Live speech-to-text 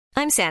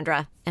I'm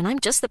Sandra, and I'm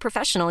just the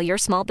professional your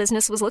small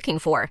business was looking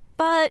for.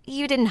 But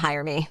you didn't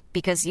hire me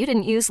because you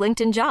didn't use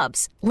LinkedIn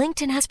Jobs.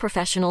 LinkedIn has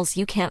professionals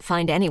you can't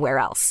find anywhere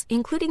else,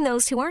 including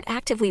those who aren't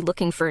actively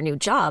looking for a new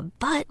job,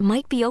 but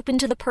might be open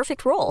to the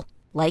perfect role,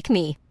 like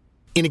me.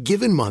 In a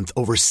given month,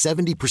 over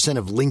 70%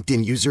 of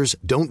LinkedIn users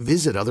don't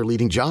visit other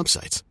leading job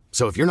sites.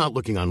 So if you're not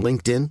looking on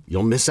LinkedIn,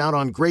 you'll miss out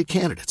on great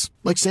candidates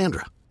like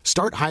Sandra.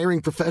 Start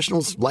hiring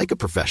professionals like a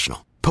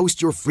professional.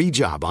 Post your free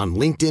job on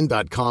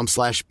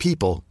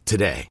linkedin.com/people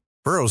today.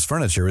 Burrow's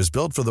furniture is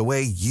built for the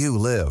way you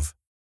live.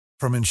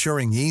 From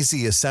ensuring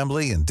easy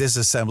assembly and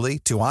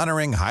disassembly to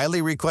honoring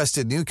highly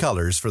requested new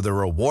colors for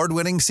their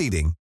award-winning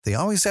seating, they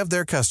always have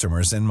their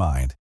customers in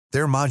mind.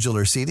 Their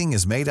modular seating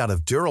is made out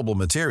of durable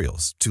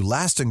materials to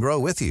last and grow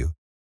with you.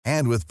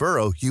 And with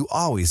Burrow, you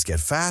always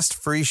get fast,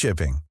 free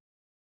shipping.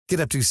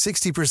 Get up to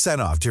 60%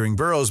 off during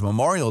Burrow's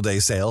Memorial Day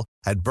sale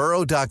at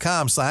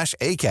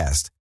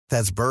burrow.com/ACAST.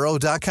 That's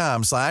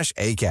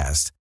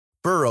burrow.com/ACAST.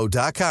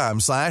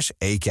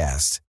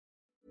 burrow.com/ACAST.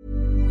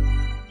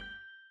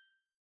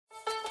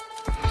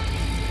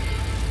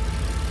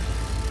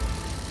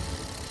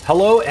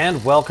 Hello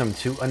and welcome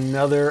to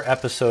another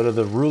episode of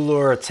the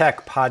Rouleur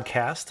Tech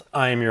Podcast.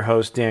 I am your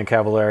host, Dan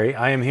Cavallari.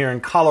 I am here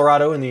in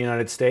Colorado in the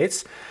United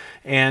States.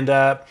 And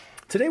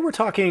today we're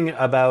talking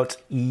about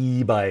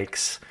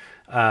e-bikes.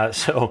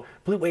 So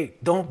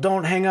wait,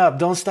 don't hang up.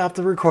 Don't stop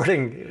the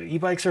recording.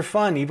 E-bikes are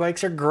fun.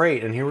 E-bikes are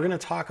great. And here we're going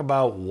to talk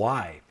about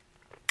why.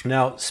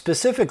 Now,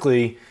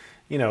 specifically,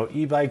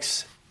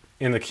 e-bikes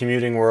in the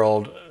commuting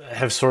world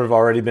have sort of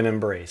already been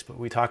embraced. But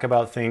we talk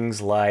about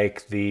things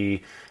like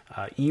the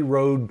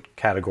e-road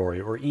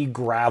category or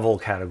e-gravel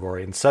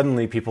category. And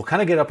suddenly people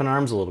kind of get up in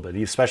arms a little bit,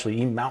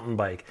 especially e-mountain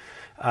bike.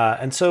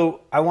 And so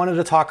I wanted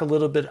to talk a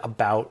little bit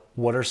about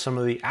what are some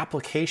of the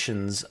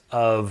applications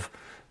of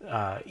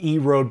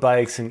e-road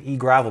bikes and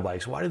e-gravel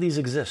bikes. Why do these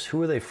exist?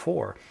 Who are they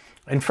for?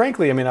 And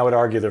frankly, I would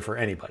argue they're for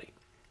anybody.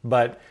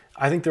 But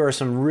I think there are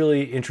some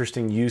really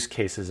interesting use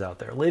cases out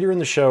there. Later in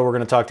the show, we're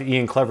going to talk to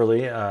Ian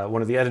Cleverly,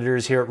 one of the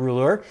editors here at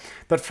Rouleur.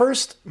 But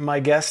first, my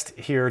guest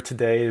here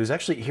today is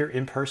actually here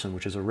in person,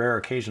 which is a rare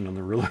occasion on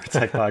the Rouleur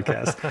Tech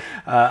Podcast.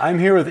 I'm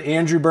here with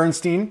Andrew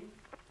Bernstein.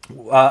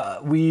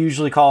 We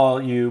usually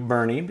call you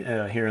Bernie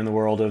here in the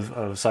world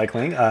of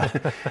cycling.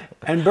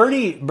 And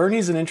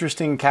Bernie's an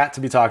interesting cat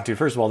to be talking to.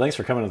 First of all, thanks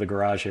for coming to the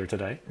garage here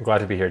today. Glad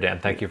to be here, Dan.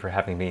 Thank you for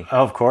having me.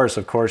 Of course.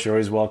 You're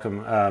always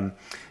welcome.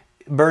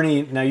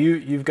 Bernie, now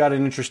you've got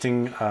an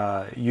interesting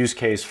use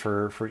case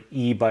for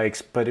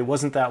e-bikes, but it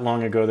wasn't that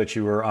long ago that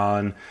you were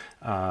on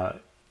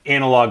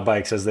analog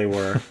bikes, as they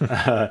were,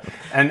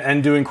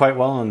 and doing quite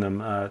well on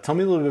them. Tell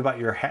me a little bit about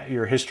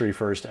your history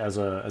first as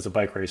a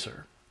bike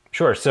racer.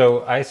 Sure.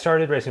 So I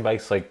started racing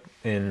bikes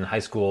in high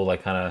school,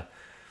 without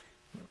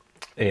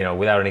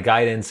any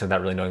guidance and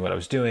without really knowing what I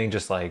was doing.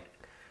 Just I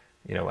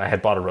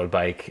had bought a road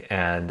bike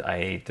and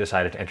I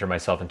decided to enter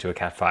myself into a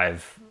Cat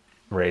 5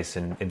 race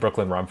in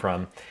Brooklyn, where I'm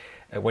from.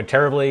 It went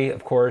terribly,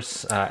 of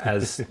course,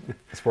 as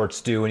sports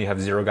do when you have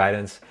zero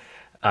guidance.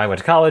 I went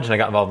to college and I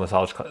got involved in the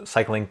college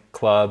cycling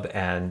club,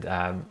 and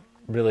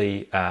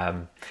really,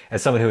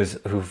 as someone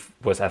who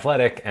was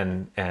athletic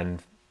and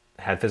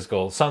had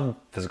some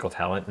physical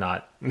talent,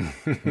 not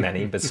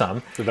many, but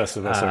some. The best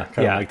of us are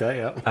kind of like that,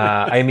 yeah.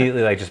 I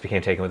immediately just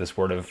became taken with the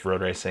sport of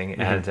road racing,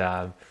 and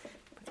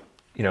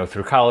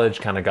through college,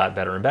 kind of got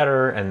better and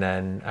better, and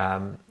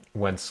then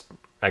once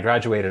I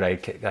graduated,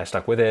 I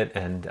stuck with it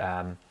and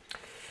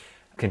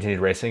continued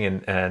racing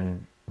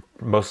and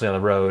mostly on the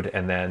road,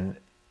 and then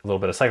a little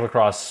bit of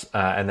cyclocross,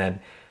 and then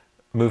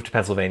moved to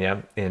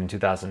Pennsylvania in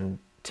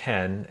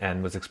 2010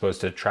 and was exposed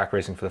to track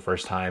racing for the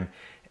first time,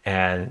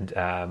 and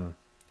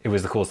it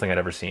was the coolest thing I'd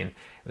ever seen.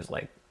 It was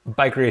like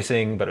bike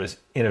racing, but it was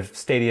in a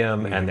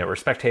stadium, and there were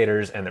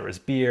spectators, and there was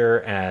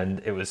beer,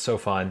 and it was so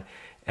fun.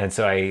 And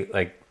so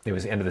it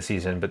was the end of the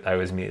season, but I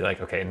was immediately like,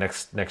 okay,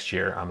 next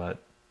year I'm gonna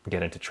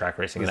get into track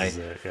racing. I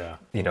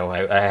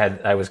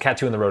was Cat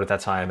 2 on the road at that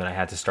time, and I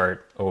had to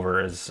start over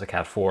as a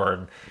Cat 4.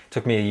 And it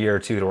took me a year or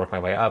two to work my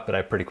way up, but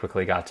I pretty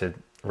quickly got to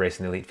race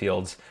in the elite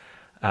fields.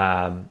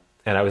 And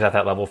I was at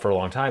that level for a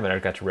long time, and I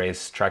got to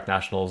race track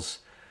nationals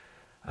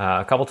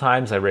a couple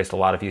times. I raced a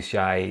lot of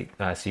UCI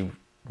C1s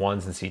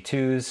and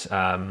C2s,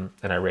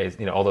 and I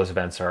raced, all those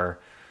events are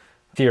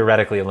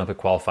theoretically Olympic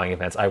qualifying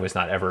events. I was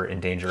not ever in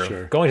danger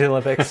of going to the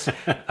Olympics.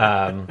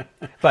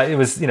 But it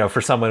was,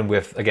 for someone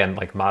with, again,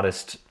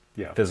 modest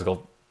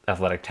physical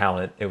athletic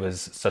talent, it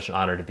was such an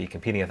honor to be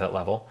competing at that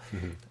level.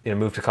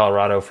 Moved to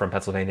Colorado from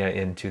Pennsylvania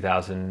in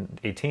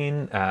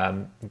 2018,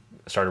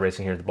 started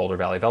racing here at the Boulder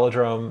Valley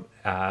Velodrome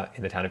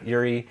in the town of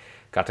Erie,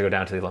 got to go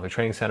down to the Olympic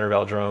Training Center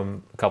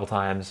Velodrome a couple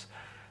times.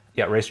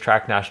 Raced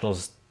track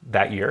nationals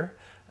that year.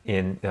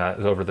 It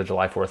was over the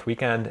July 4th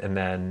weekend, and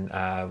then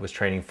was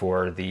training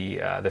for the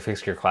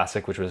Fixed Gear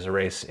Classic, which was a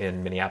race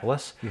in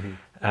Minneapolis.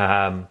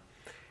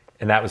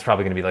 And that was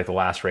probably going to be the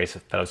last race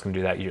that I was going to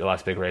do that year, the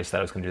last big race that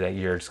I was going to do that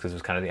year, just because it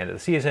was kind of the end of the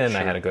season. Sure.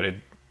 I had to go to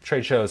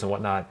trade shows and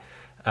whatnot.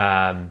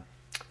 And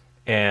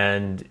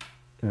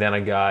then I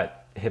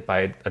got hit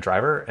by a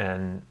driver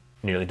and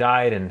nearly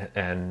died,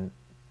 and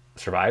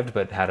survived,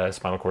 but had a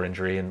spinal cord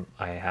injury, and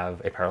I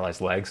have a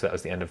paralyzed leg. So that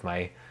was the end of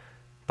my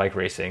bike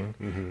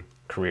racing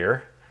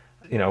career.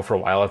 For a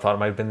while, I thought it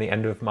might have been the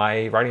end of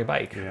my riding a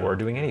bike or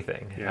doing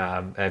anything.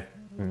 Yeah.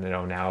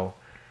 Now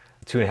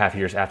 2.5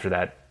 years after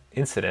that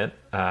incident,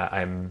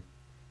 I'm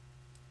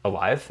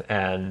alive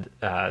and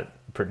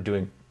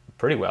doing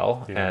pretty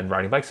well and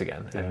riding bikes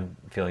again, and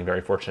feeling very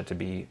fortunate to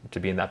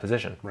be in that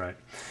position. Right.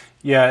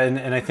 Yeah,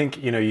 and I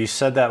think you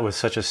said that with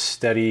such a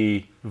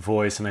steady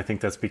voice, and I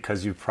think that's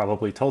because you've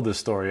probably told this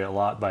story a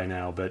lot by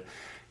now. But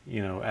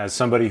as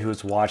somebody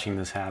who's watching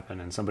this happen,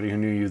 and somebody who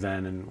knew you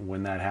then and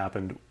when that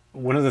happened,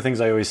 one of the things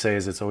I always say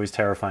is it's always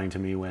terrifying to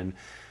me when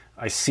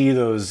I see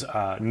those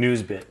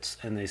news bits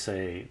and they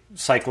say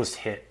cyclist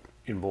hit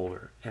in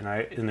Boulder,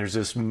 and there's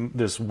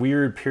this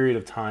weird period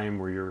of time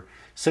where you're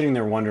sitting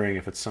there wondering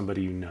if it's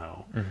somebody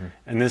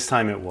and this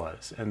time it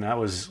was, and that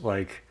was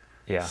like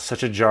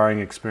such a jarring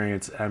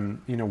experience.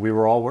 And we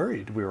were all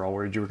worried you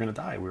were going to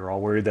die. We were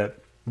all worried that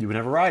you would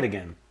never ride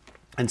again.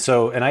 And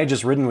I had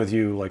just ridden with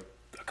you like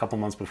a couple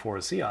months before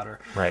a Sea Otter,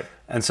 right?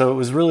 And so it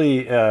was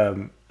really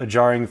a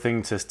jarring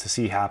thing to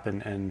see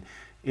happen, and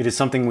it is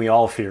something we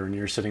all fear, and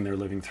you're sitting there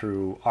living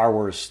through our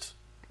worst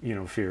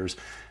fears.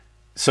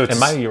 So and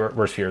my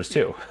worst fears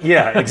too.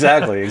 Yeah,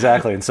 exactly.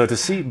 And so to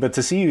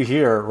see you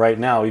here right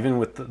now, even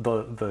with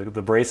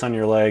the brace on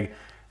your leg,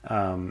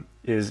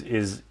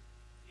 is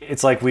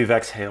it's like we've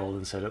exhaled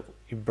and said,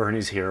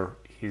 Bernie's here,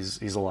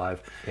 he's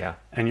alive. Yeah.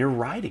 And you're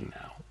riding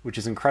now, which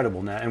is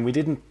incredible now. And we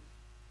didn't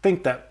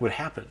think that would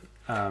happen.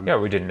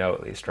 We didn't know,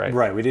 at least, right?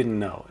 Right, we didn't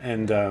know.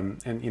 And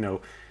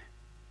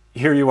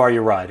here you are,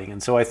 you're riding.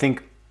 And so I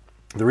think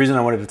the reason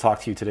I wanted to talk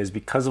to you today is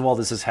because of all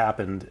this has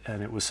happened,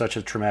 and it was such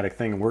a traumatic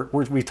thing.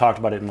 We talked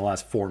about it in the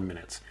last 4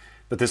 minutes,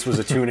 but this was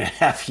a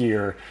 2.5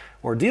 year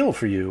ordeal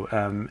for you.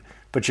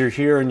 But you're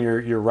here and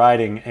you're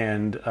riding,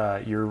 and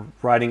you're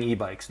riding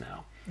e-bikes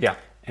now. Yeah.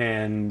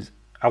 And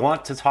I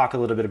want to talk a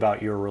little bit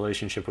about your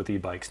relationship with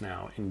e-bikes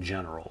now in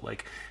general.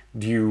 Like,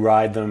 do you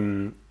ride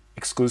them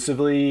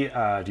exclusively?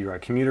 Do you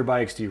ride commuter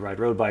bikes? Do you ride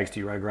road bikes? Do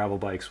you ride gravel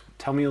bikes?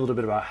 Tell me a little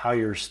bit about how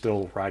you're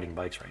still riding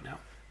bikes right now.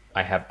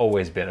 I have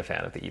always been a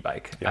fan of the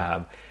e-bike.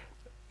 Yeah.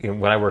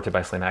 When I worked at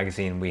Bicycling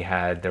Magazine,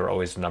 there were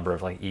always a number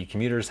of like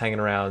e-commuters hanging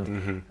around.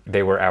 Mm-hmm.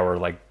 They were our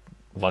like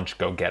lunch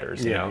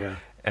go-getters, you know? Yeah.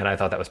 And I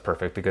thought that was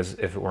perfect because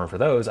if it weren't for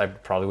those, I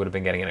probably would have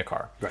been getting in a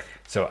car. Right.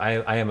 So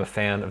I am a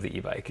fan of the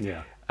e-bike.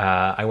 Yeah.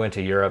 I went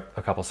to Europe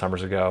a couple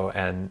summers ago,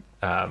 and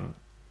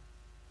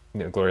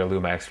Gloria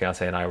Liu, my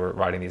ex-fiance, and I were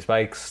riding these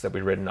bikes that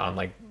we'd ridden on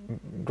like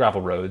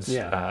gravel roads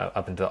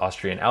up into the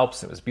Austrian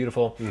Alps. It was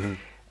beautiful. Mm-hmm.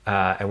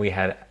 And we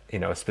had,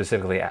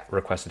 specifically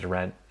requested to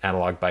rent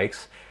analog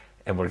bikes,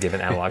 and we're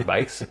given analog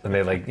bikes, and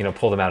they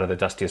pull them out of the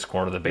dustiest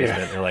corner of the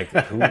basement. And they're like,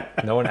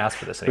 no one asked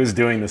for this anymore. Who's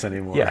doing this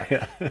anymore?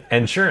 Yeah.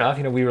 And sure enough,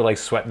 we were like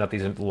sweating up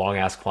these long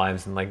ass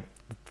climbs, and like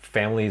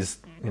families,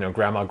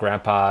 grandma,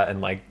 grandpa,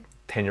 and like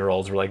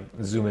 10-year-olds were like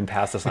zooming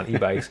past us on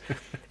e-bikes.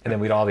 And then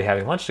we'd all be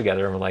having lunch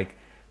together, and we're like,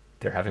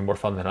 they're having more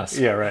fun than us.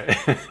 Yeah, right.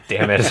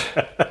 Damn it.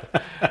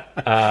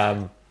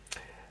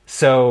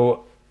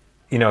 So,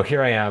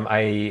 here I am.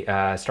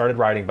 I started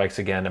riding bikes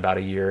again about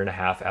 1.5 years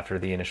after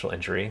the initial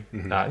injury.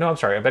 Mm-hmm. No, I'm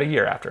sorry, about 1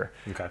 year after.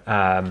 Okay.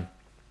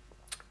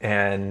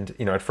 And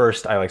at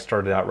first I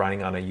started out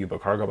riding on a Yuba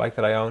cargo bike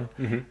that I own,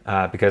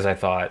 mm-hmm. Because I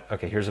thought,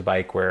 okay, here's a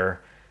bike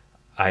where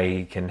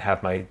I can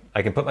have my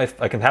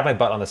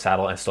butt on the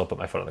saddle and still put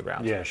my foot on the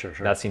ground. Yeah, sure.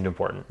 That seemed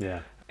important. Yeah.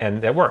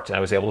 And it worked. I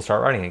was able to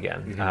start riding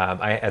again. Mm-hmm.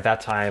 At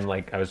that time,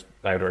 I would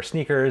wear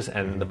sneakers,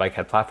 and mm-hmm. the bike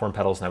had platform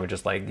pedals, and I would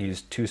just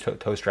use 2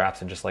 toe straps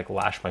and just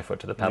lash my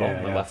foot to the pedal.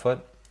 My left foot,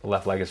 the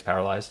left leg is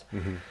paralyzed,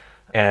 mm-hmm.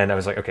 and I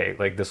was like, okay,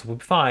 this will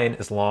be fine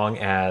as long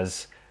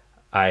as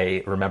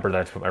I remember that I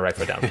have to put my right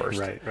foot down first.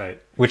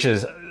 Right. Which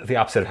is the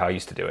opposite of how I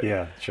used to do it.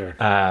 Yeah, sure.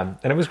 And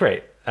it was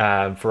great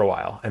for a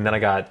while, and then I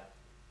got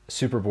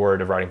super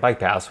bored of riding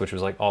bike paths, which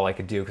was all I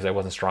could do because I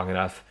wasn't strong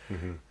enough.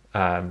 Mm-hmm.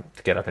 To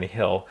get up any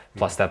hill,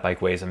 plus that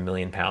bike weighs 1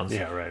 million pounds.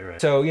 Yeah,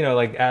 right. So,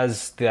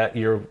 as that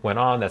year went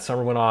on, that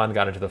summer went on,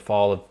 got into the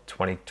fall of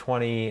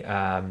 2020,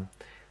 I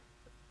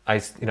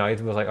was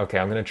like, okay,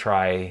 I'm going to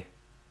try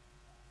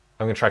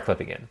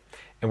clipping in.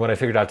 And what I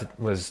figured out to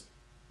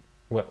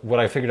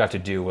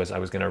do was I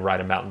was going to ride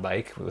a mountain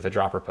bike with a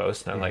dropper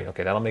post. And I'm like,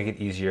 okay, that'll make it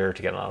easier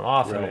to get on and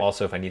off. Right. And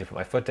also, if I need to put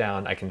my foot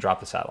down, I can drop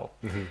the saddle.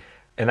 Mm-hmm.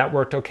 And that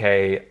worked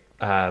okay.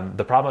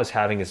 The problem I was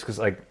having is because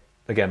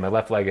again, my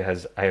left leg I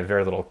have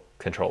very little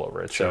control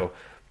over it. Sure.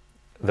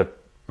 So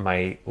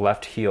my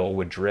left heel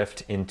would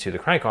drift into the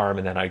crank arm,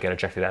 and then I'd get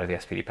ejected out of the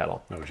SPD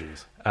pedal. Oh,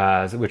 geez.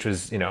 Which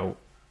was,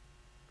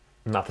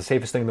 not the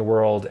safest thing in the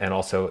world, and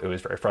also it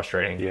was very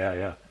frustrating.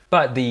 Yeah.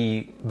 But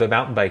the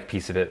mountain bike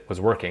piece of it was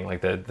working.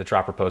 The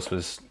dropper post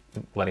was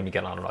letting me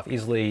get on and off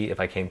easily. If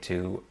I came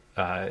to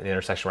an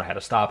intersection where I had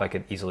to stop, I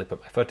could easily put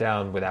my foot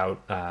down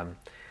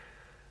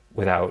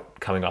without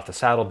coming off the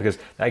saddle, because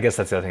I guess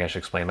that's the other thing I should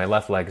explain. My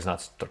left leg is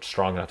not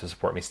strong enough to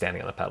support me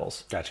standing on the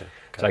pedals. Gotcha.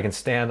 So I can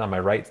stand on my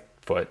right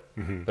foot,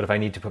 mm-hmm. but if I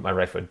need to put my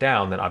right foot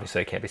down, then obviously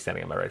I can't be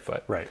standing on my right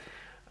foot. Right.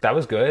 That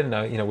was good.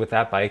 And, with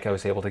that bike, I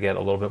was able to get a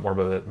little bit more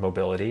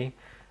mobility.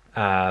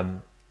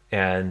 and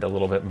a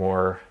little bit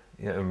more,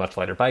 much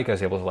lighter bike. I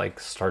was able to like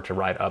start to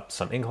ride up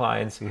some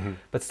inclines,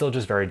 but still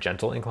just very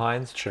gentle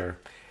inclines. Sure.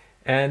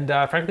 And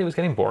frankly, it was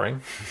getting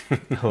boring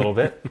a little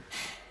bit.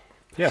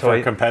 Yeah, so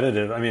for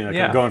competitive,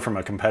 going from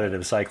a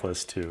competitive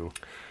cyclist to...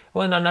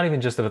 Well, not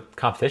even just a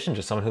competition,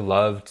 just someone who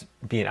loved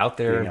being out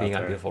there, being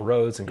on beautiful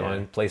roads and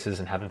going places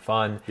and having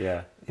fun.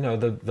 Yeah.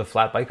 The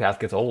flat bike path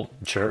gets old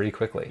pretty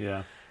quickly.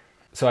 Yeah.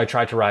 So I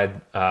tried to ride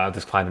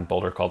this climb in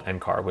Boulder called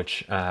NCAR,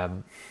 which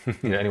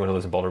anyone who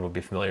lives in Boulder will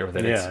be familiar with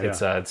it.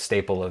 It's a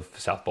staple of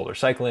South Boulder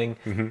cycling.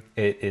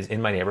 It is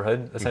in my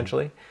neighborhood,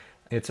 essentially.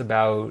 It's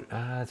about,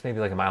 it's maybe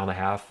like a mile and a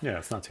half. Yeah,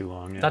 it's not too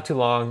long. Yeah. Not too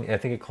long. I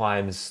think it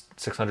climbs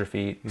 600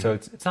 feet. So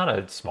it's not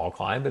a small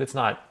climb, but it's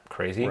not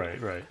crazy.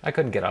 Right. I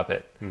couldn't get up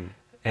it.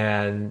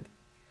 And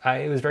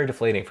it was very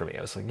deflating for me.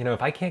 I was like,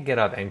 if I can't get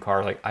up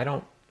NCAR, like I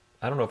don't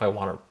know if I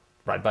want to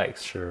ride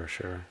bikes. Sure.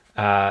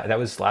 That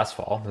was last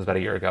fall. It was about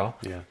a year ago.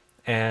 Yeah.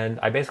 And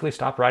I basically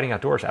stopped riding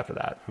outdoors after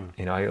that.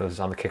 I was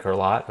on the kicker a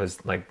lot. I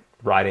was like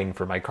riding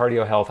for my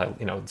cardio health. I,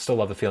 still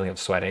love the feeling of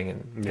sweating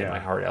and getting my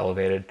heart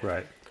elevated.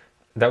 Right.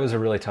 That was a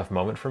really tough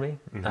moment for me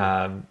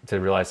to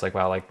realize like,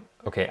 wow, like,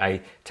 okay,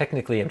 I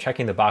technically am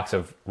checking the box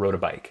of rode a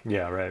bike.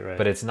 Yeah, right.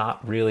 But it's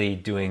not really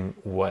doing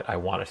what I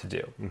wanted to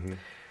do.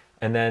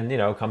 And then,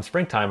 come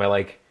springtime,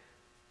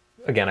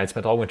 I'd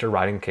spent all winter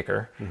riding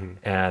kicker.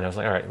 And I was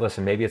like, all right,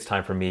 listen, maybe it's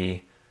time for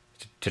me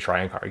to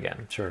try NCAR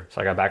again. Sure. So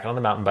I got back on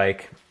the mountain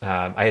bike.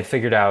 I had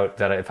figured out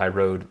that if I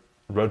rode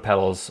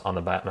pedals on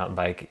the mountain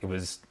bike, it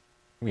was,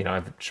 I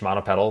have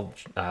Shimano pedal,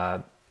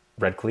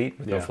 red cleat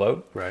with no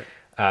float. Right.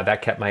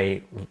 That kept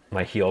my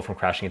heel from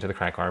crashing into the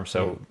crank arm,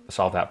 so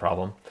solved that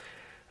problem.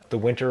 The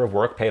winter of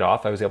work paid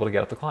off. I was able to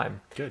get up the climb.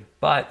 Good.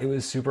 But it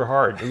was super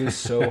hard. It was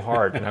so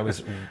hard, and I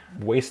was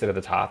wasted at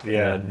the top.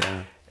 And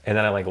then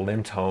I like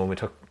limped home. It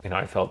took,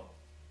 I felt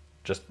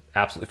just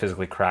absolutely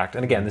physically cracked.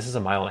 And again, this is a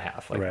mile and a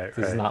half. Like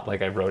this is not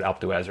like I rode Alpe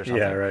d'Huez or something.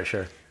 Yeah, right,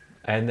 sure.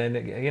 And then,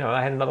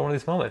 I had another one of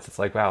these moments. It's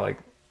like, wow, like,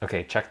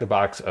 okay, check the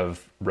box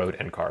of road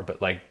NCAR,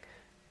 but like,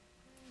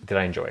 did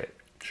I enjoy it?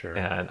 Sure.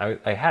 And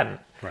I hadn't.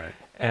 Right.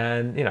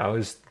 And, I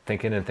was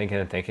thinking,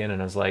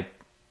 and I was like,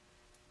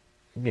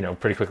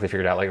 pretty quickly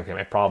figured out like, okay,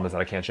 my problem is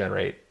that I can't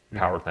generate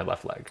power with my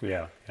left leg.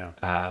 Yeah.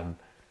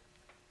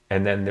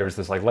 And then there was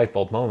this like light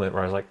bulb moment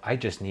where I was like, I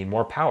just need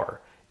more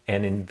power.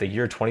 And in the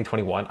year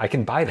 2021, I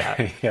can buy that.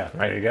 Yeah,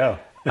 right. There you go.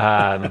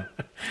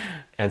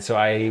 And so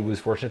I was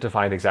fortunate to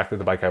find exactly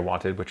the bike I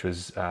wanted, which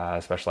was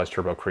Specialized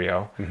Turbo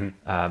Creo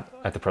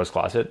at the Pros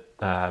Closet.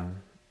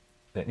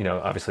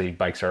 Obviously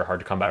bikes are hard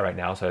to come by right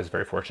now, so I was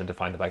very fortunate to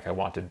find the bike I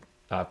wanted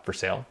for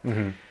sale.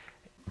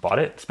 Bought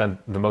it, spent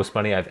the most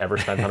money I've ever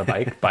spent on a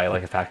bike by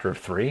like a factor of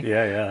 3.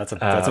 Yeah, that's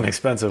an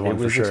expensive one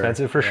for sure. It was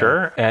expensive for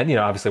sure. And,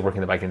 obviously working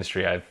in the bike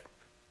industry, I've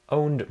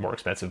owned more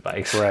expensive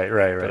bikes.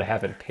 Right. But I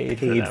haven't paid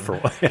for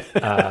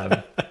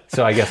them.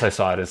 So I guess I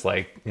saw it as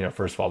like,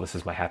 first of all, this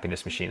is my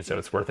happiness machine, so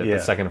it's worth it. Yeah.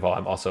 But second of all,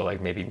 I'm also like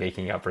maybe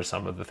making up for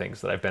some of the things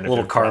that I've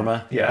benefited from. A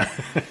little karma. From.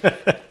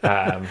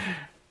 Yeah.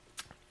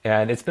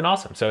 And it's been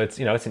awesome. So it's,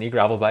 it's an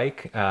e-gravel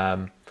bike.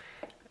 And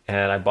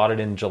I bought it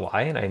in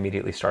July, and I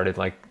immediately started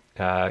like,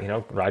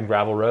 riding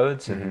gravel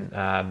roads and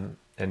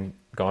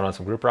going on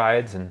some group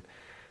rides. And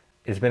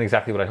it's been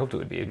exactly what I hoped it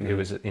would be. It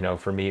was,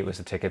 for me, it was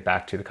a ticket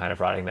back to the kind of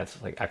riding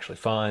that's like actually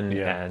fun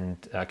and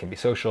can be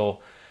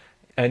social.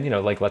 And,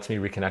 like lets me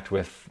reconnect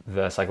with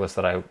the cyclist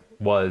that I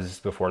was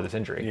before this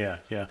injury.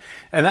 Yeah.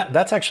 And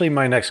that's actually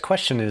my next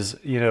question is,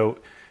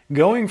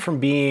 going from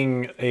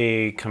being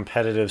a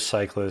competitive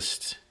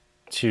cyclist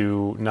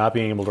to not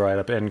being able to ride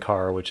up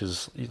NCAR, which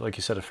is, like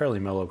you said, a fairly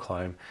mellow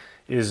climb,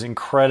 is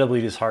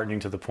incredibly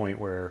disheartening to the point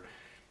where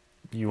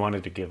you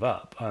wanted to give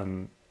up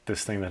on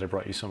this thing that had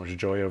brought you so much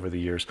joy over the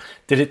years.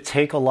 Did it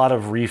take a lot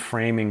of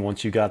reframing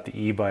once you got the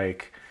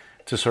e-bike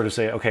to sort of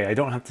say, okay, I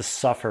don't have to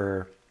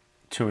suffer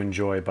to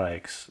enjoy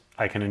bikes.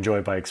 I can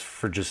enjoy bikes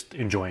for just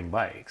enjoying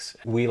bikes.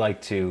 We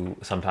like to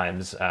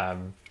sometimes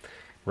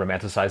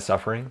romanticize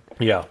suffering.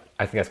 Yeah.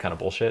 I think that's kind of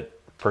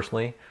bullshit,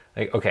 personally.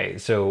 Like, okay,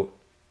 so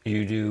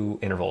you do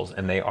intervals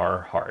and they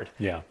are hard.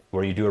 Yeah.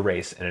 Or you do a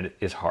race and it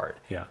is hard.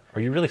 Yeah.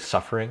 Are you really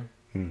suffering?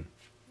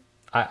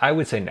 I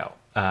would say no.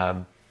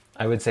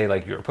 I would say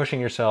like you're pushing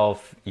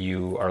yourself,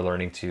 you are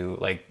learning to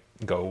like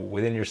go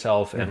within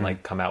yourself and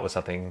like come out with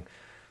something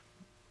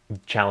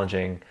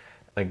challenging.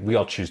 Like we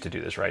all choose to do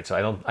this, right? So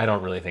I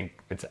don't really think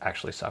it's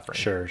actually suffering.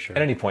 Sure.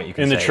 At any point you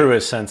can in say, the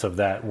truest sense of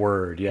that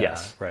word, yeah.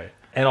 Yes. Right.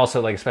 And also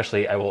like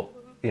especially I will,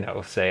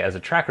 say as a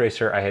track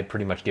racer, I had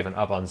pretty much given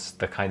up on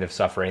the kind of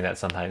suffering that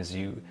sometimes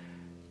you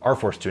are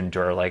forced to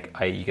endure. Like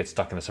you get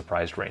stuck in a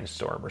surprise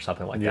rainstorm or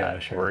something like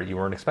that, sure. where you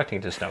weren't expecting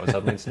it to snow and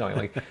suddenly it's snowing.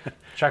 Like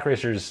track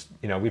racers,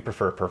 we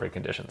prefer perfect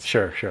conditions.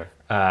 Sure.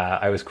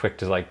 I was quick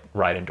to like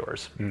ride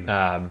indoors.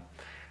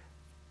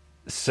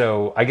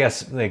 So I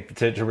guess like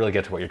to really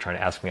get to what you're trying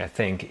to ask me, I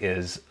think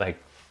is like,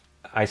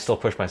 I still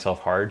push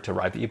myself hard to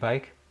ride the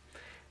e-bike.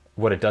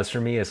 What it does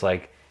for me is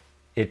like,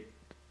 it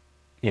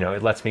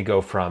lets me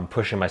go from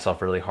pushing myself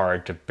really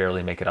hard to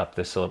barely make it up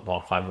this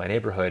small climb in my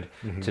neighborhood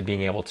to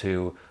being able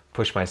to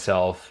push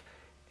myself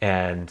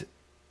and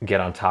get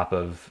on top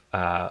of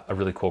a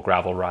really cool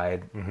gravel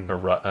ride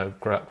or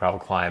gravel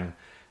climb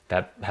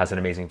that has an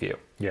amazing view.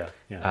 Yeah.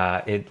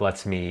 It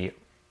lets me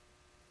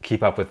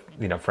keep up with,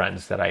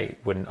 friends that I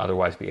wouldn't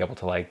otherwise be able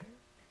to like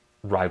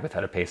ride with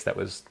at a pace that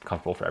was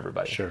comfortable for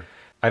everybody. Sure.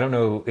 I don't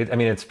know.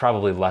 It's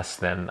probably less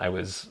than I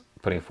was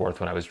putting forth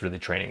when I was really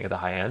training at the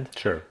high end.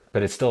 Sure.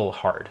 But it's still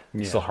hard.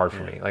 It's still hard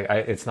for me. Like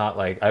it's not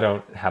like I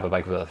don't have a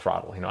bike with a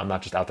throttle. I'm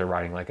not just out there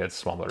riding like a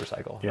small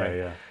motorcycle. Yeah, right?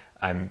 yeah.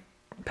 I'm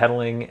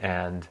pedaling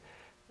and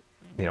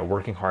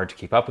working hard to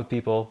keep up with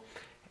people,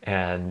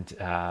 and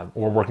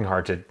or working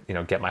hard to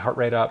get my heart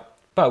rate up.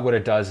 But what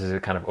it does is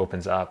it kind of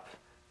opens up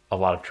a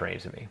lot of terrain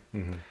to me,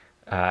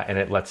 and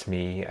it lets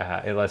me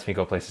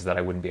go places that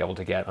I wouldn't be able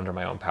to get under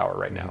my own power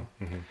right now.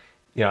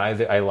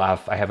 I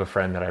laugh. I have a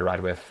friend that I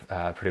ride with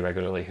pretty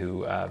regularly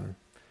who, her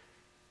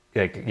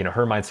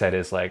mindset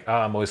is like, oh,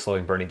 I'm always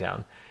slowing Bernie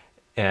down.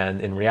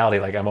 And in reality,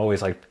 like I'm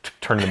always like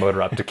turning the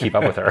motor up to keep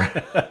up with her.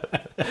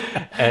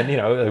 And, if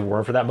it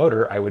weren't for that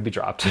motor, I would be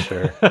dropped.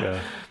 Sure.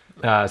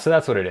 Yeah. So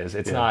that's what it is.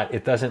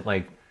 It doesn't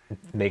like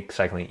make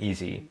cycling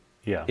easy.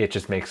 Yeah. It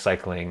just makes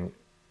cycling,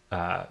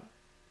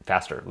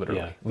 faster,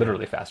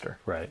 literally faster.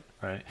 Right.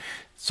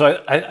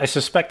 So I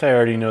suspect I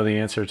already know the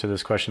answer to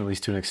this question, at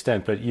least to an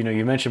extent, but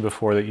you mentioned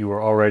before that you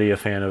were already a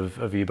fan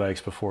of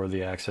e-bikes before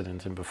the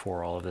accident and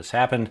before all of this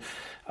happened.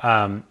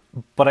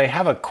 But I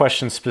have a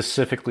question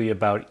specifically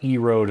about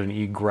e-road and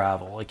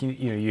e-gravel. Like,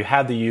 you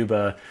had the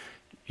Yuba,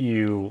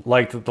 you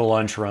liked the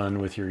lunch run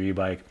with your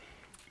e-bike.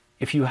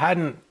 If you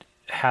hadn't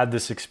had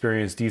this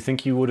experience, do you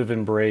think you would have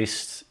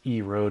embraced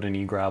e-road and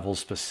e-gravel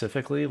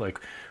specifically? Like,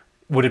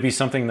 would it be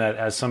something that,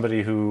 as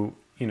somebody who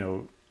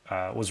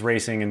was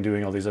racing and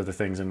doing all these other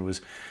things and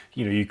was,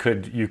 you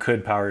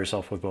could power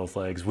yourself with both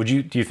legs,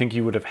 do you think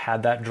you would have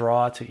had that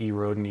draw to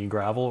e-road and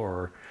e-gravel,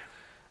 or?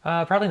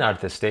 Probably not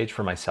at this stage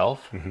for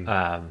myself.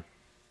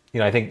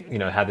 I think,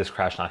 had this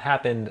crash not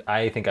happened,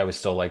 I think I was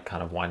still like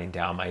kind of winding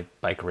down my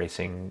bike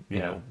racing,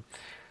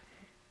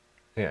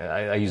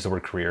 I use the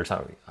word career. It's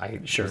not,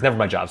 it's never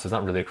my job, so it's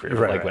not really a career,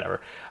 but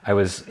whatever. I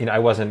was, I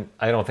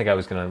don't think I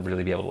was going to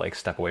really be able to like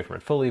step away from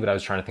it fully, but I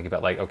was trying to think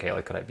about like, okay,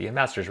 like could I be a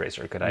masters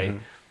racer? Could I,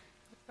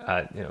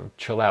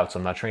 chill out so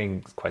I'm not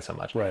training quite so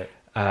much? Right.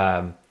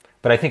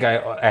 But I think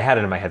I had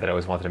it in my head that I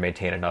always wanted to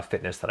maintain enough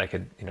fitness that I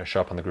could,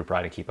 show up on the group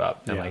ride and keep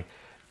up and like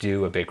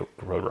do a big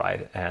road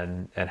ride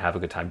and have a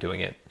good time doing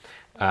it.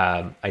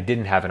 I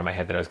didn't have it in my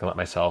head that I was going to let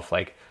myself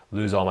like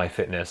lose all my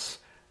fitness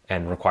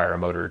and require a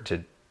motor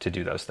to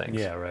do those things.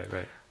 Yeah,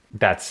 right.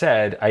 That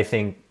said, I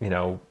think,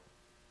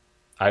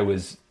 I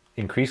was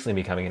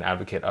increasingly becoming an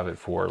advocate of it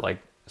for like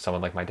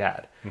someone like my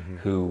dad,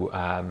 who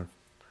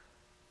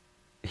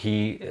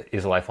he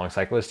is a lifelong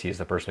cyclist. He is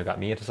the person who got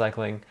me into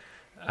cycling.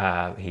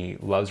 He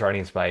loves riding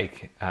his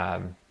bike.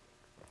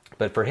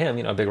 But for him,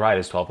 a big ride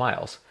is 12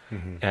 miles.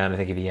 And I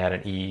think if he had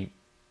an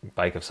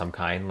e-bike of some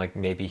kind, like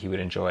maybe he would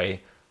enjoy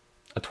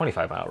a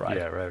 25-mile ride.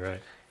 Yeah, right.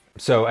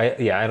 So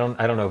I don't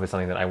know if it's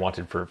something that I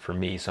wanted for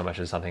me so much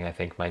as something I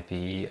think might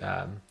be.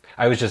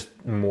 I was just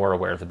more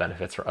aware of the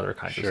benefits for other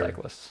kinds of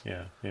cyclists.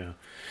 Yeah.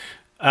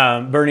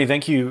 Bernie,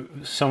 thank you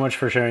so much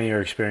for sharing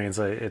your experience.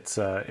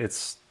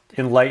 It's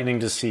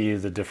enlightening to see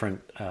the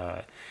different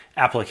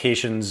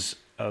applications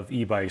of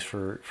e-bikes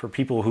for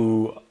people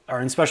who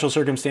are in special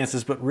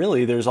circumstances, but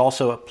really there's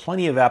also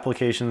plenty of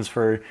applications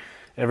for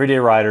everyday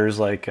riders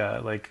like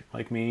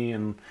me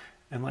and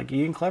like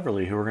Ian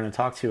Cleverly, who we're going to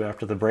talk to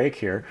after the break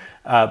here.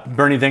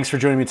 Bernie, thanks for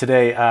joining me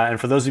today. And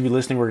for those of you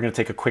listening, we're going to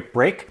take a quick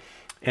break.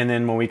 And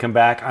then when we come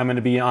back, I'm going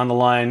to be on the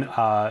line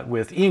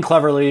with Ian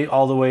Cleverly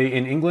all the way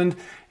in England.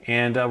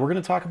 And we're going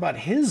to talk about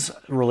his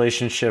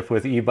relationship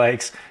with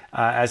e-bikes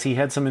as he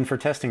had some in for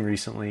testing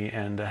recently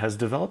and has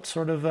developed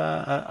sort of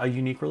a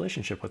unique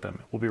relationship with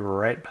them. We'll be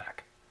right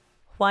back.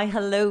 Why,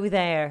 hello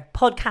there.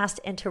 Podcast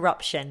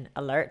interruption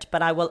alert,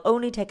 but I will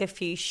only take a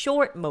few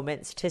short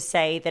moments to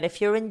say that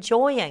if you're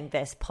enjoying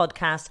this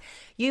podcast,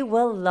 you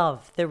will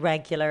love the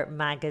regular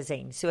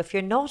magazine. So if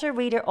you're not a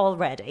reader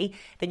already,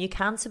 then you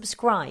can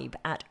subscribe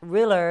at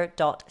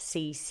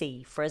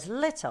rouleur.cc for as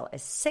little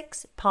as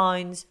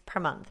 £6 per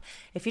month.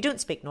 If you don't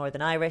speak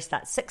Northern Irish,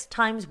 that's 6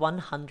 times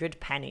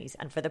 100 pennies.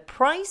 And for the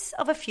price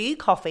of a few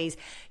coffees,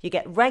 you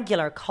get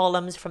regular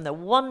columns from the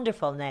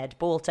wonderful Ned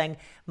Bolting,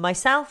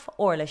 myself,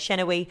 Orla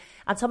Shinaway,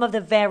 and some of the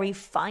very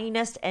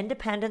finest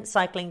independent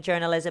cycling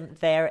journalism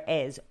there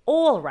is,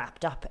 all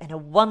wrapped up in a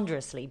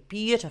wondrously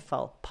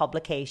beautiful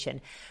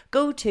publication.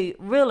 Go to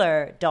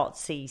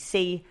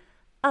rouleur.cc.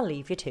 I'll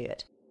leave you to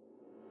it.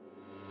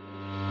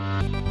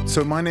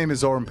 So my name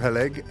is Oren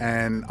Peleg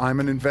and I'm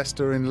an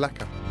investor in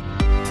Laka.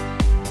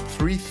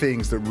 3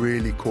 things that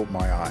really caught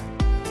my eye.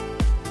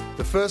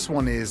 The first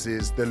one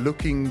is they're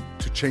looking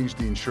to change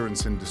the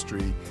insurance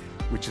industry,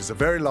 which is a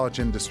very large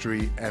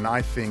industry and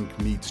I think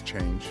needs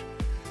change.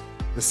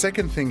 The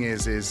second thing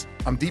is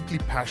I'm deeply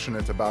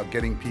passionate about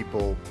getting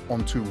people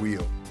on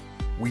 2-wheel.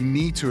 We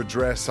need to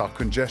address our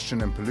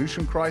congestion and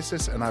pollution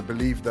crisis, and I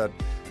believe that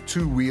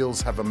 2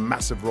 wheels have a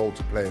massive role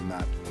to play in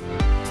that.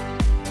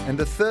 And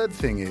the third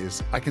thing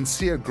is I can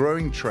see a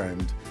growing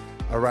trend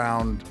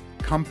around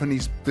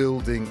companies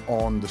building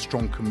on the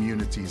strong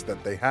communities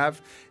that they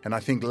have. And I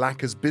think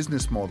Lacquer's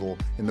business model,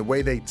 in the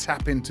way they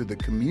tap into the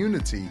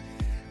community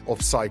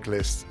of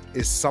cyclists,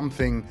 is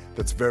something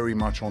that's very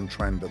much on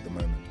trend at the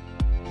moment.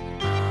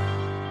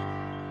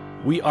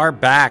 We are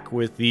back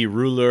with the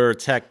Rouleur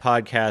Tech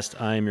Podcast.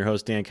 I am your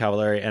host, Dan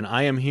Cavallari, and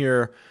I am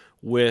here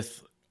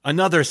with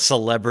another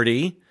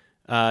celebrity,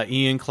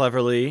 Ian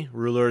Cleverly,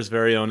 Rouleur's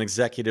very own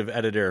executive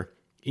editor.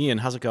 Ian,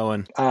 how's it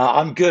going?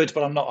 I'm good,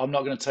 but I'm not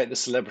going to take the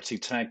celebrity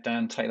tag,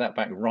 Dan. Take that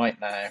back right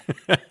now.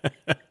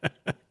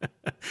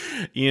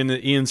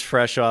 Ian's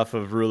fresh off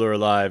of Rouleur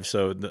Live,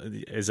 so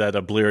is that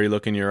a bleary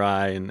look in your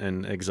eye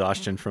and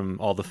exhaustion from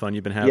all the fun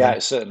you've been having? Yeah,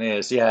 it certainly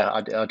is. Yeah,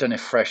 I don't know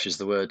if fresh is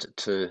the word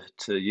to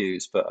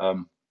use, but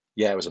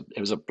yeah, it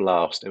was a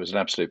blast. It was an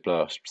absolute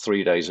blast.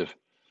 3 days of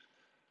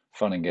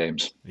fun and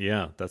games.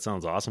 Yeah, that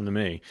sounds awesome to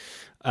me.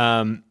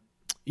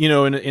 You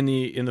know, in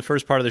the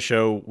first part of the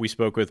show, we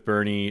spoke with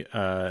Bernie,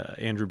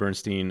 Andrew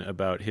Bernstein,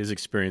 about his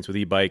experience with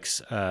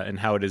e-bikes and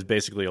how it has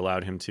basically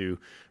allowed him to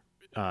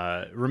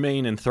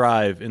remain and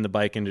thrive in the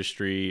bike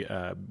industry,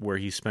 where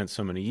he spent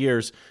so many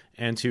years,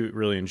 and to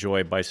really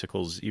enjoy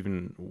bicycles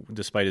even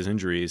despite his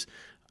injuries.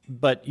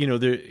 But you know,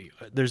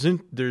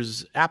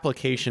 there's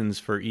applications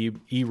for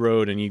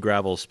e-road and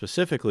e-gravel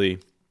specifically.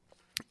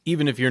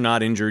 Even if you're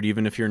not injured,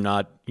 even if you're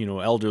not, you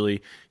know,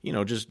 elderly, you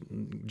know, just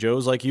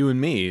Joes like you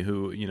and me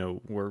who, you know,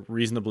 were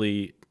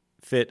reasonably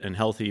fit and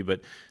healthy,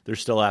 but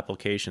there's still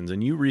applications.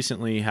 And you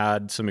recently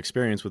had some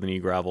experience with an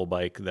e-gravel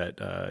bike that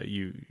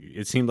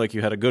it seemed like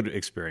you had a good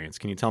experience.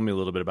 Can you tell me a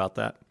little bit about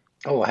that?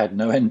 Oh, I had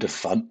no end of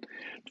fun.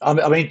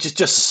 I mean,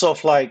 just sort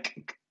of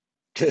like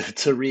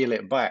to reel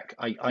it back,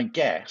 I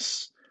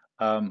guess,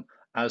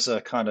 as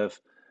a kind of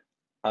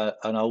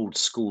an old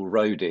school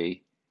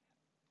roadie,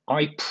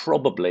 I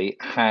probably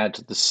had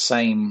the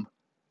same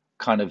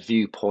kind of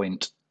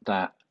viewpoint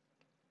that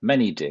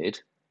many did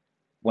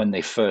when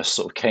they first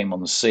sort of came on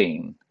the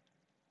scene.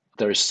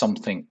 There is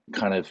something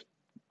kind of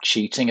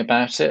cheating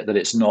about it, that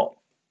it's not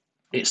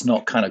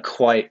kind of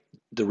quite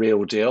the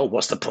real deal.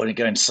 What's the point of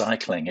going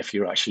cycling if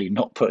you're actually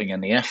not putting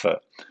in the effort?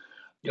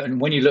 And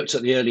when you looked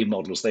at the early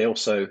models, they were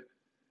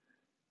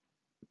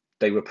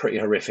pretty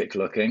horrific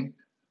looking.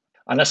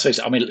 And let's face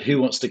it, I mean, who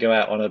wants to go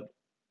out on a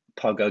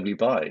pug ugly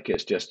bike?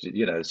 It's just,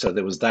 you know, so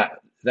there was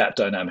that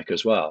dynamic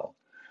as well.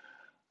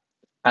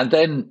 And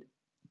then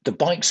the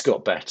bikes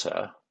got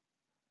better.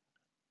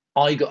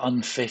 I got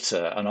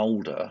unfitter and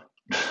older.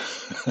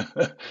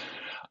 The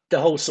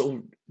whole sort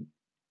of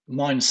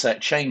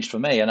mindset changed for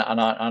me, and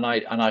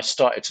I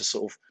started to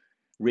sort of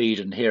read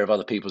and hear of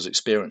other people's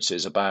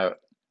experiences about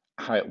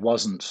how it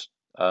wasn't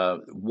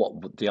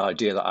what the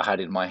idea that I had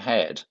in my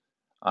head.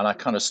 And I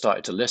kind of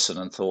started to listen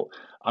and thought,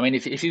 I mean,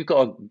 if you've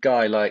got a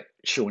guy like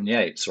Sean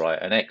Yates,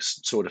 right, an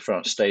ex-Tour de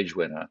France stage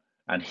winner,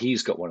 and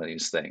he's got one of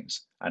these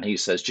things, and he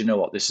says, do you know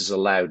what, this has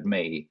allowed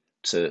me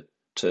to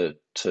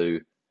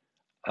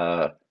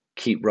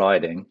keep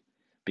riding,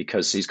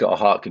 because he's got a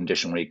heart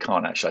condition where he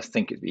can't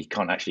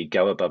actually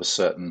go above a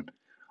certain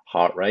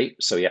heart rate,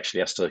 so he actually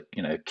has to,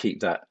 you know,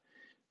 keep that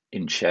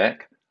in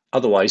check.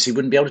 Otherwise, he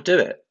wouldn't be able to do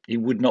it. He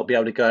would not be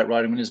able to go out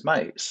riding with his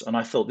mates. And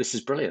I thought, this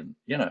is brilliant,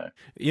 you know.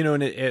 You know,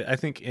 and I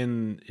think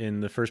in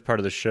the first part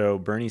of the show,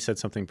 Bernie said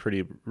something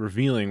pretty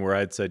revealing, where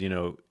I'd said, you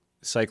know,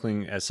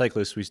 as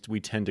cyclists, we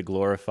tend to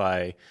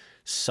glorify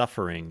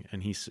suffering,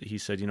 and he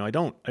said, you know, I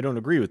don't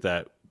agree with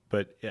that,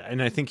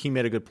 and I think he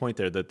made a good point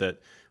there that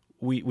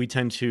we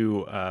tend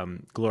to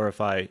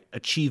glorify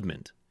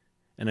achievement.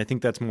 And I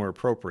think that's more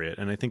appropriate.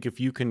 And I think if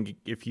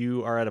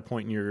you are at a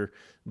point in your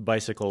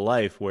bicycle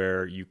life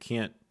where you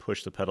can't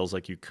push the pedals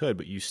like you could,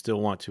 but you still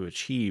want to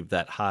achieve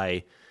that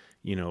high,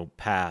 you know,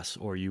 pass,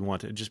 or you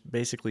want to just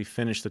basically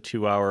finish the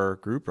 2-hour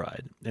group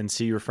ride and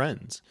see your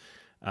friends,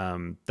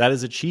 that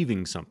is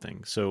achieving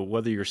something. So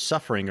whether you're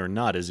suffering or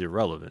not is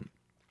irrelevant.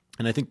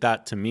 And I think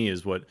that, to me,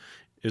 is what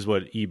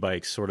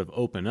e-bikes sort of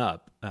open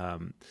up.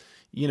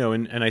 You know,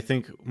 and I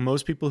think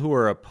most people who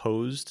are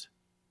opposed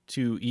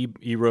to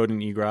e-road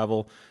and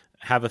e-gravel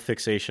have a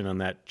fixation on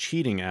that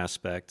cheating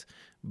aspect,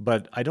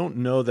 but I don't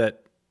know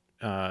that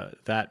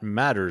that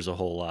matters a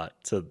whole lot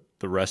to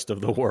the rest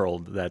of the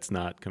world that's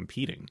not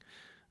competing.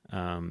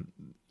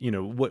 You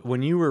know,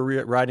 when you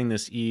were riding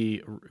this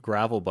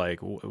e-gravel bike,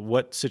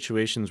 what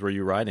situations were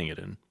you riding it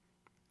in?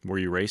 Were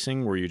you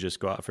racing? Were you just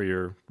go out for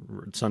your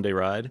Sunday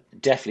ride?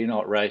 Definitely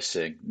not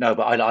racing. No,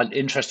 but I'm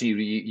interested you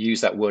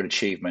use that word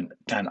achievement.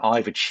 And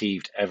I've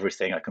achieved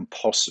everything I can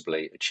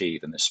possibly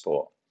achieve in this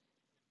sport.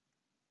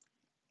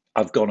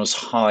 I've gone as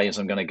high as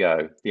I'm going to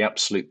go, the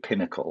absolute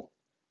pinnacle.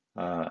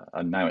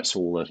 And now it's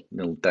all a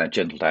little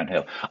gentle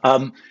downhill.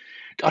 I'll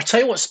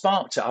tell you what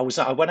sparked it.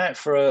 I went out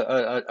for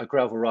a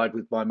gravel ride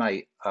with my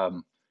mate a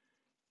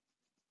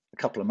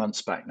couple of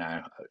months back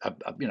now.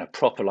 You know,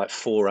 proper like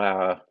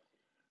 4-hour,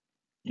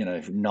 you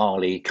know,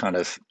 gnarly kind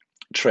of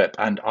trip,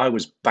 and I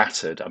was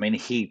battered. I mean,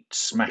 he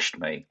smashed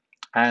me.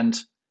 And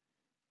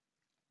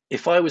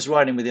if I was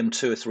riding with him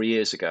 2 or 3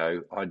 years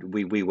ago,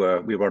 we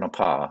were on a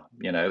par.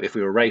 You know, if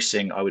we were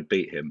racing, I would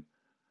beat him.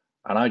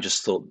 And I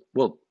just thought,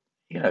 well,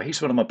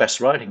 he's one of my best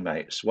riding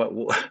mates. What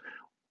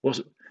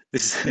was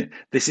this?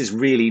 This is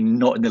really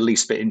not in the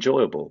least bit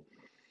enjoyable.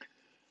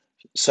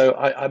 So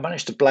I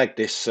managed to blag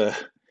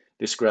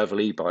this gravel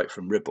e-bike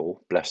from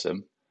Ribble, bless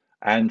them,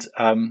 and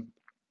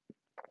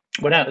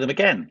went out with them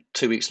again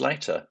 2 weeks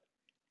later,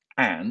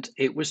 and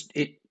it was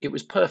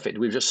perfect.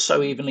 We were just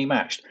so evenly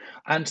matched.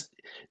 And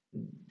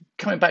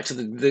coming back to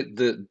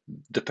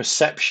the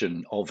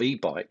perception of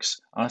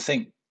e-bikes, I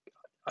think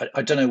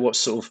I don't know what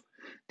sort of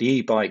the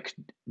e-bike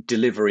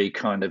delivery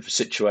kind of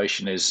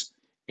situation is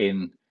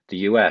in the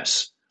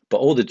US, but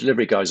all the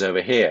delivery guys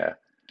over here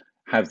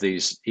have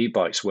these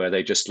e-bikes where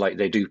they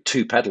do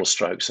two pedal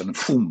strokes and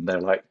boom,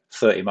 they're like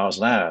 30 miles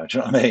an hour. Do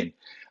you know what I mean?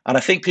 And I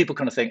think people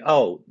kind of think,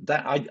 oh,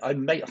 that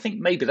I think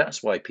maybe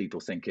that's why people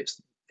think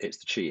it's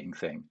the cheating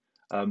thing,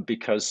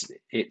 because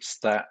it's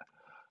that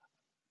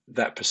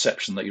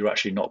perception that you're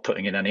actually not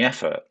putting in any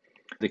effort.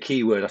 The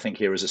key word I think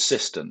here is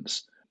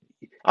assistance.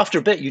 After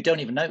a bit, you don't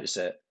even notice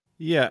it.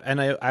 Yeah, and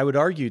I would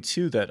argue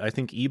too that I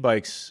think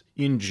e-bikes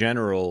in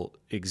general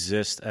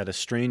exist at a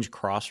strange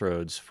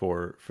crossroads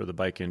for the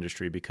bike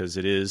industry, because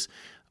it is,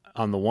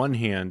 on the one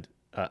hand,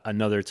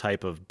 another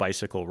type of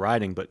bicycle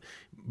riding, but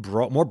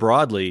more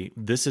broadly,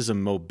 this is a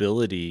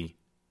mobility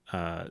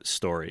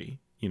story.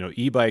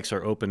 E-bikes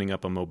are opening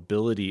up a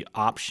mobility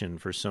option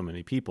for so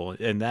many people,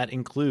 and that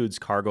includes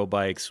cargo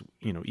bikes,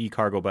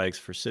 e-cargo bikes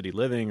for city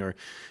living,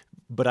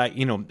 but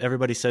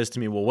everybody says to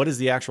me, well, what is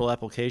the actual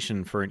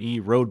application for an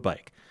e-road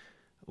bike?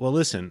 Well,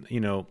 listen,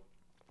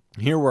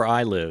 here where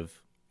I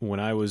live, when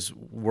I was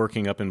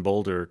working up in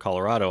Boulder,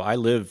 Colorado, I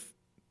live,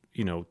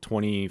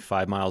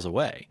 25 miles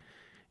away.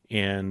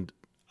 And,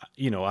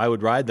 I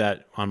would ride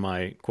that on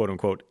my quote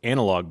unquote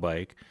analog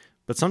bike,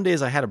 but some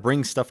days I had to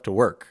bring stuff to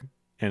work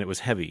and it was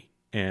heavy.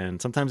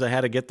 And sometimes I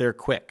had to get there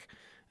quick.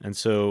 And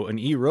so an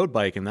e-road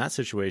bike in that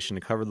situation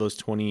to cover those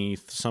 20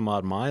 some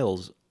odd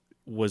miles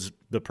was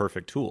the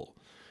perfect tool.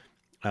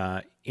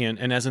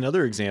 And as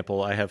another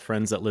example, I have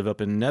friends that live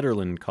up in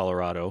Nederland,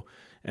 Colorado,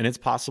 and it's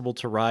possible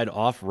to ride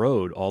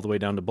off-road all the way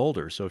down to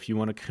Boulder. So if you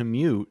want to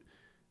commute,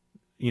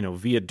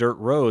 via dirt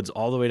roads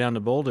all the way down to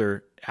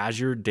Boulder as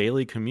your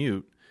daily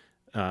commute,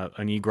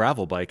 an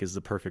e-gravel bike is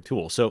the perfect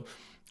tool. So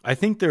I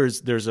think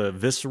there's a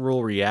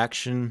visceral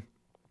reaction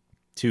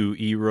to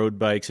e-road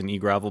bikes and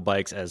e-gravel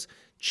bikes as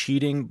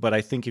cheating, but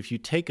I think if you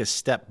take a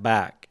step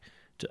back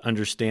to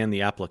understand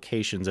the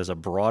applications as a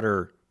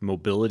broader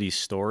mobility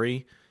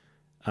story,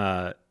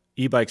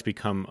 e-bikes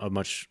become a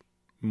much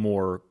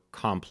more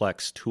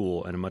complex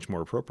tool and a much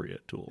more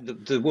appropriate tool.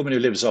 The woman who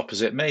lives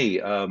opposite me,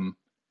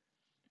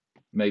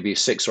 maybe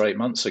 6 or 8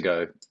 months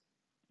ago,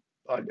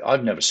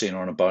 I've never seen her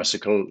on a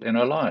bicycle in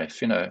her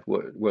life.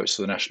 Works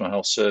for the National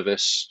Health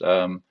Service,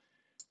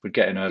 would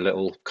get in her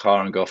little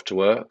car and go off to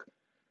work.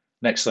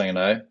 Next thing you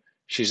know,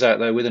 she's out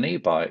there with an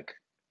e-bike.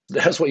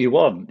 That's what you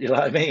want. You know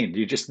what I mean?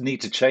 You just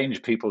need to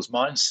change people's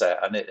mindset,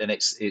 and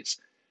it's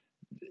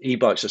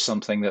e-bikes are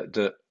something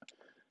that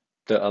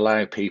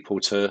allow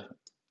people to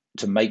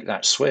make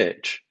that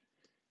switch,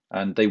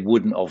 and they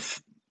wouldn't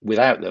have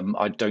without them.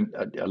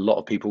 A lot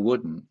of people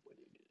wouldn't.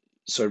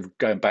 So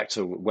going back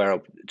to where I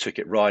took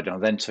it riding, I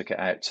then took it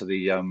out to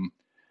the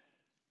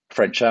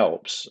French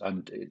Alps,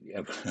 and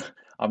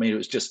I mean, it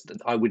was just,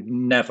 I would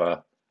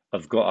never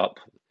have got up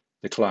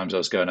the climbs I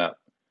was going up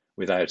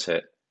without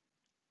it.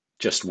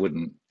 Just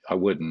wouldn't. I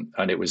wouldn't.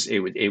 And it was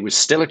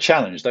still a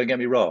challenge. Don't get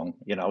me wrong.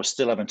 I was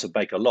still having to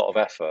make a lot of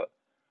effort,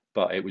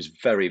 but it was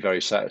very,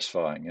 very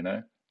satisfying.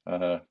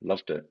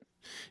 Loved it.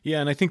 Yeah,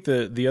 and I think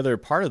the other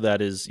part of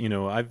that is,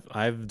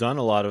 I've done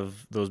a lot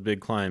of those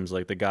big climbs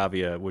like the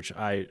Gavia, which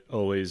I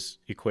always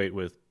equate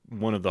with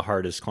one of the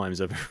hardest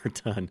climbs I've ever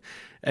done.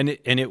 And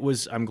it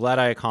was, I'm glad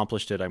I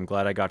accomplished it. I'm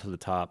glad I got to the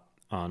top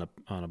on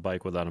a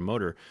bike without a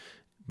motor.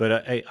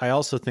 But I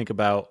also think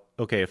about,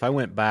 okay, if I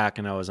went back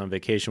and I was on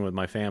vacation with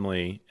my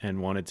family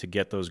and wanted to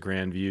get those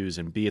grand views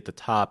and be at the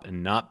top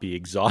and not be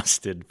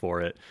exhausted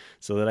for it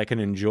so that I can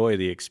enjoy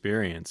the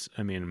experience,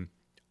 I mean,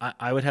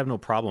 I would have no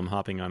problem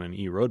hopping on an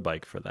e-road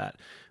bike for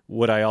that.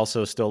 Would I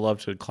also still love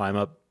to climb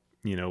up,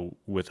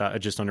 without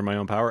just under my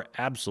own power?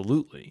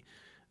 Absolutely.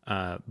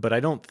 But I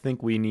don't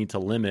think we need to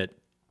limit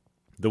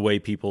the way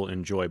people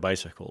enjoy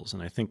bicycles.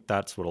 And I think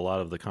that's what a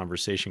lot of the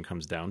conversation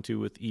comes down to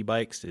with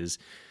e-bikes is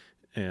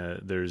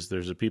there's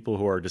the people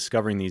who are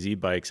discovering these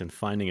e-bikes and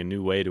finding a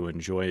new way to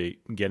enjoy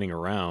getting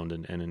around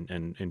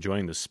and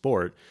enjoying the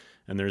sport.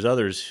 And there's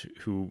others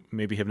who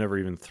maybe have never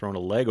even thrown a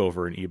leg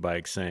over an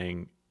e-bike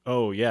saying,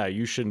 oh yeah,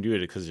 you shouldn't do it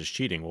because it's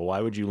cheating. Well,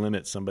 why would you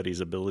limit somebody's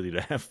ability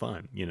to have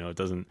fun? It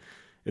doesn't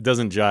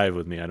jive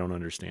with me. I don't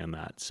understand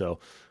that. So,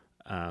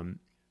 I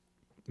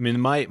mean,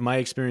 my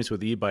experience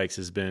with e-bikes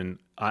has been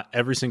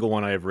every single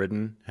one I have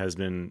ridden has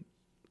been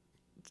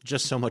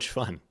just so much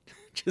fun.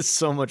 Just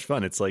so much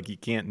fun. It's like you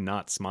can't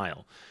not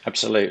smile.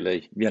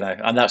 Absolutely,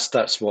 and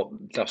that's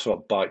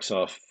what bikes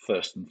are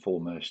first and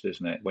foremost,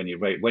 isn't it?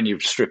 When you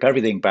strip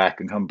everything back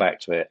and come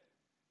back to it,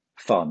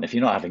 fun. If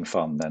you're not having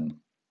fun, then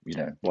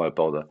why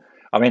bother?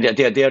 I mean,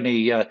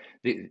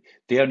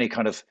 the only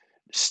kind of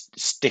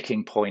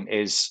sticking point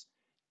is,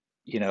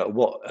 at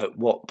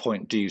what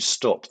point do you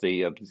stop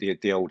the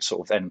old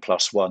sort of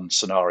N+1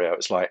 scenario?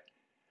 It's like,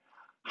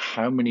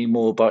 how many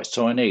more bikes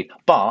do I need?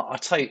 But I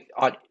tell you,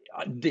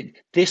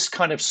 this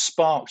kind of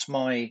sparked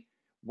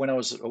when I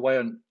was away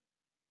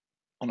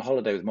on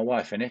holiday with my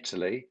wife in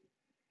Italy.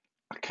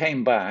 I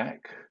came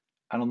back,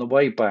 and on the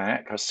way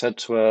back, I said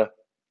to her,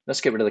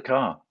 "Let's get rid of the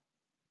car."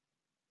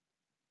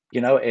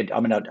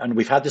 And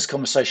we've had this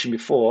conversation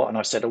before, and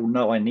I said, "Oh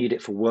no, I need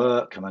it for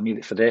work, and I need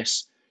it for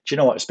this." Do you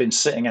know what? It's been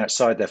sitting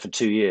outside there for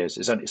 2 years.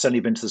 It's only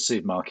been to the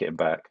supermarket and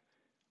back.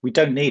 We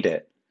don't need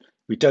it.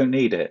 We don't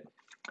need it.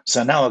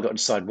 So now I've got to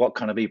decide, what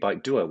kind of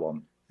e-bike do I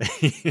want?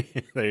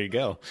 There you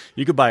go.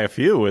 You could buy a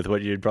few with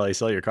what you'd probably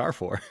sell your car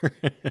for.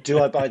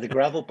 Do I buy the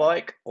gravel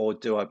bike, or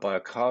do I buy a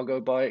cargo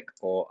bike,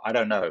 or I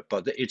don't know.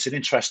 But it's an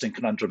interesting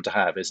conundrum to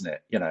have, isn't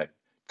it?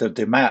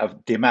 The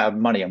amount of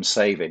money I'm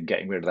saving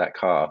getting rid of that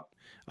car.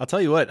 I'll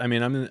tell you what. I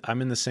mean,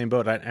 I'm in the same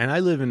boat, and I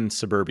live in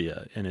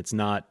suburbia, and it's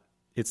not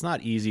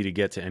easy to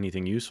get to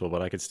anything useful,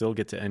 but I could still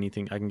get to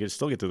anything. I can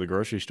still get to the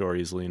grocery store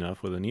easily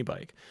enough with an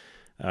e-bike.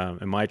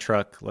 And my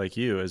truck, like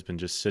you, has been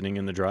just sitting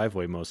in the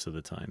driveway most of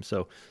the time.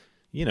 So,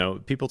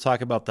 people talk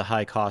about the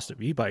high cost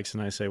of e-bikes,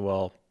 and I say,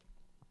 well,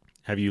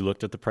 have you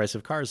looked at the price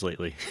of cars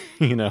lately?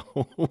 And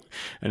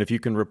if you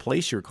can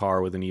replace your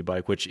car with an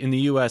e-bike, which in the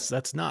U.S.,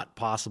 that's not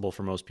possible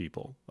for most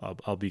people.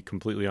 I'll be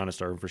completely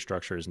honest, our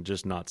infrastructure is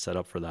just not set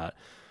up for that.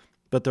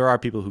 But there are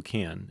people who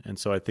can. And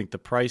so I think the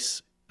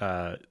price,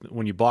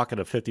 when you balk at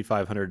a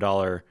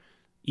 $5,500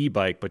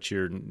 e-bike, but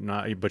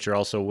you're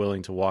also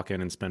willing to walk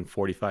in and spend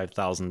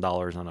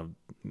 $45,000 on a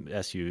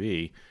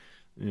SUV,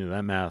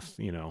 that math,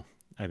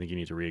 I think you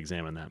need to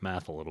re-examine that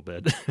math a little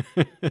bit.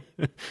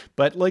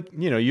 But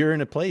you're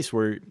in a place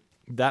where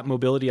that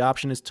mobility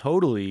option is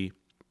totally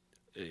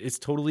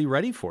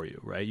ready for you,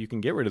 right? You can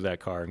get rid of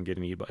that car and get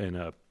an e-bike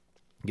and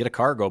get a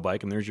cargo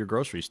bike, and there's your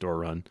grocery store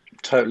run.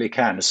 Totally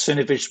can. As soon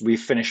as we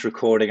finish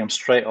recording, I'm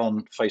straight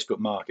on Facebook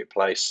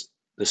Marketplace.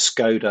 The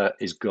Skoda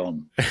is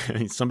gone.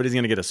 Somebody's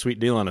going to get a sweet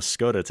deal on a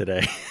Skoda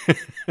today.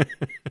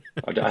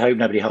 I hope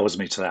nobody holds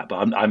me to that, but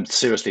I'm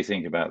seriously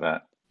thinking about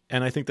that.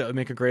 And I think that would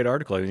make a great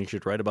article. I think you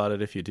should write about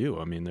it if you do.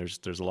 I mean, there's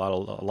a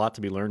lot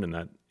to be learned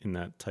in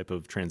that type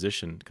of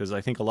transition, because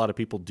I think a lot of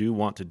people do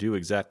want to do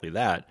exactly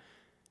that,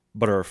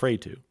 but are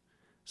afraid to.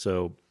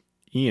 So,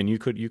 Ian, you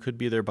could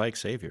be their bike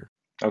savior.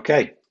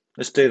 Okay,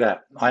 let's do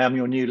that. I am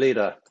your new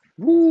leader.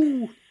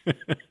 Woo!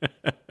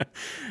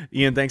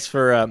 Ian, thanks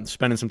for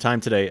spending some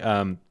time today.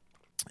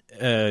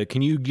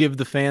 Can you give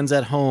the fans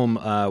at home,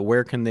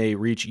 where can they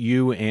reach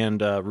you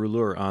and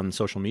Rouleur on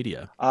social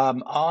media?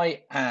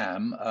 I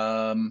am,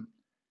 don't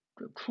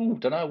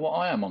know what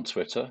I am on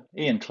Twitter.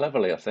 Ian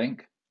Cleverly, I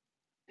think.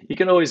 You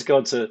can always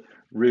go to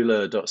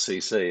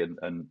rouleur.cc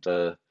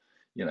and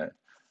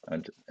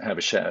have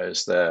a shout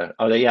out there.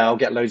 Oh yeah, I'll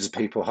get loads of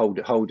people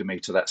holding me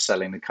to that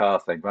selling the car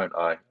thing, won't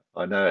I?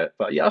 I know it,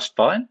 but yeah, that's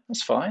fine.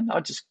 That's fine. I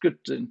just good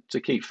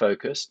to keep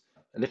focused.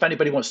 And if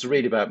anybody wants to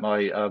read about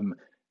my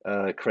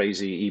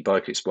crazy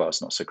e-bike experience,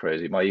 it's not so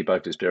crazy. My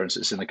e-bike experience,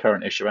 it's in the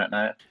current issue right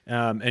now.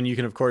 And you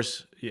can, of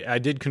course, I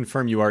did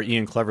confirm you are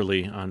Ian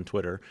Cleverly on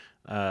Twitter,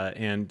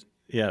 and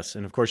yes,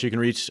 and of course you can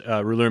reach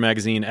Rouleur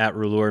Magazine at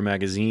Rouleur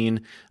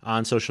Magazine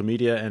on social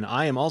media, and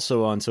I am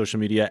also on social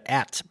media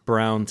at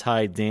Brown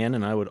Tie Dan.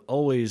 And I'm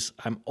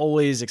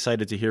always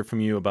excited to hear from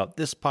you about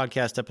this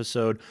podcast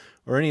episode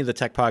or any of the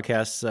tech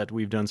podcasts that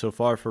we've done so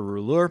far for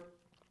Rouleur.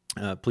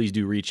 Please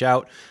do reach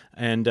out.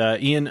 And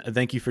Ian,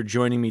 thank you for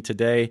joining me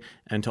today.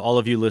 And to all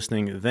of you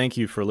listening, thank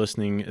you for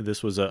listening.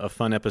 This was a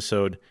fun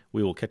episode.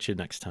 We will catch you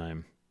next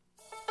time.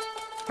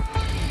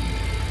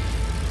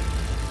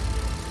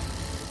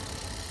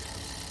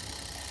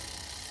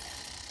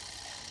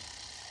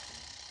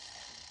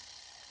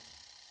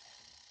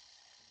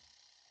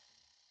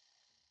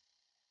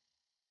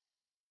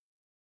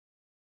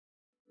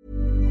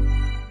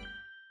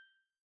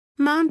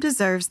 Mom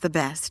deserves the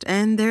best,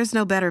 and there's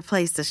no better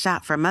place to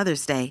shop for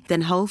Mother's Day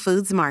than Whole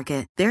Foods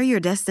Market. They're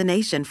your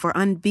destination for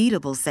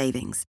unbeatable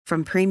savings,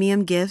 from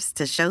premium gifts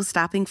to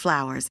show-stopping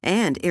flowers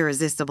and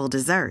irresistible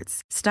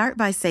desserts. Start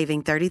by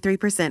saving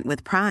 33%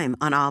 with Prime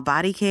on all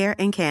body care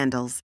and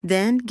candles.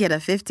 Then get a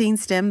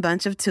 15-stem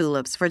bunch of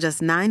tulips for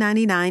just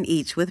 $9.99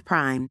 each with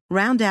Prime.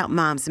 Round out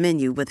Mom's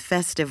menu with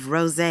festive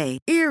rosé,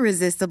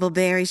 irresistible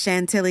berry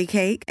chantilly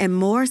cake, and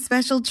more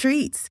special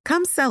treats.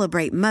 Come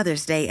celebrate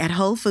Mother's Day at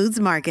Whole Foods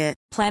Market.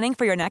 Planning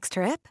for your next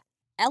trip?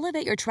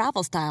 Elevate your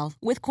travel style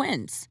with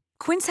Quince.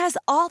 Quince has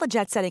all the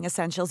jet-setting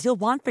essentials you'll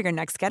want for your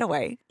next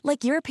getaway,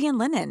 like European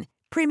linen,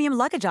 premium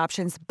luggage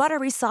options,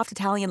 buttery soft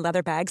Italian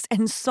leather bags,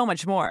 and so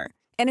much more.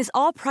 And is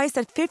all priced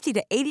at 50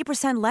 to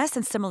 80% less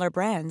than similar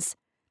brands.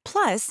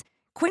 Plus,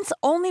 Quince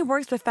only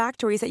works with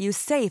factories that use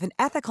safe and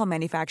ethical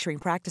manufacturing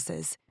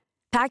practices.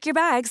 Pack your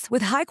bags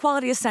with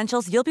high-quality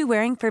essentials you'll be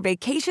wearing for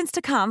vacations to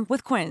come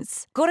with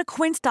Quince. Go to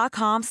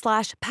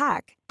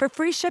quince.com/pack for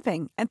free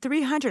shipping and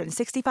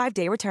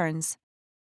 365-day returns.